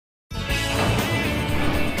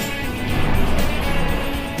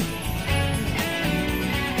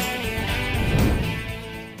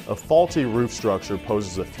A faulty roof structure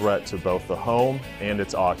poses a threat to both the home and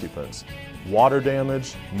its occupants. Water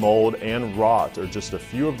damage, mold, and rot are just a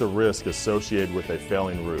few of the risks associated with a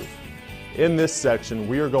failing roof. In this section,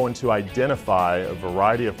 we are going to identify a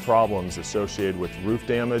variety of problems associated with roof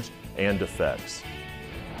damage and defects.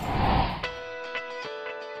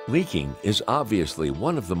 Leaking is obviously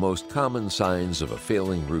one of the most common signs of a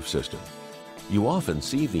failing roof system. You often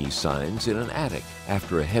see these signs in an attic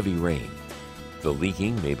after a heavy rain. The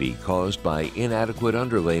leaking may be caused by inadequate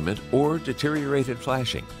underlayment or deteriorated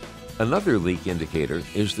flashing. Another leak indicator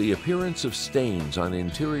is the appearance of stains on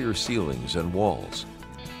interior ceilings and walls.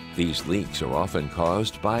 These leaks are often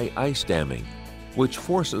caused by ice damming, which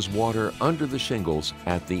forces water under the shingles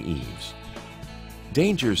at the eaves.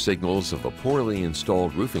 Danger signals of a poorly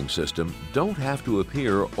installed roofing system don't have to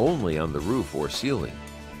appear only on the roof or ceiling.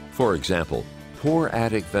 For example, poor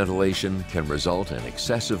attic ventilation can result in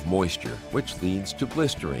excessive moisture, which leads to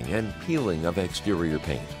blistering and peeling of exterior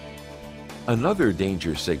paint. Another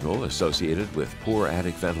danger signal associated with poor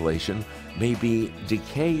attic ventilation may be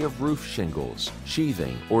decay of roof shingles,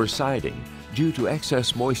 sheathing, or siding due to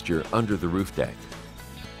excess moisture under the roof deck.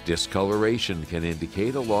 Discoloration can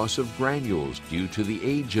indicate a loss of granules due to the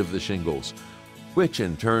age of the shingles, which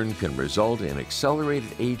in turn can result in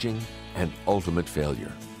accelerated aging and ultimate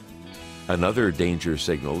failure. Another danger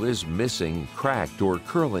signal is missing, cracked, or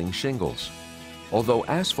curling shingles. Although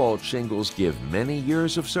asphalt shingles give many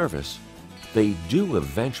years of service, they do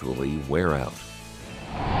eventually wear out.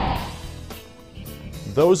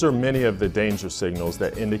 Those are many of the danger signals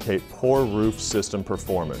that indicate poor roof system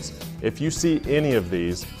performance. If you see any of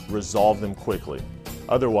these, resolve them quickly.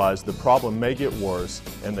 Otherwise, the problem may get worse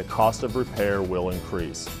and the cost of repair will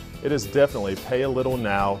increase. It is definitely pay a little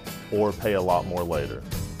now or pay a lot more later.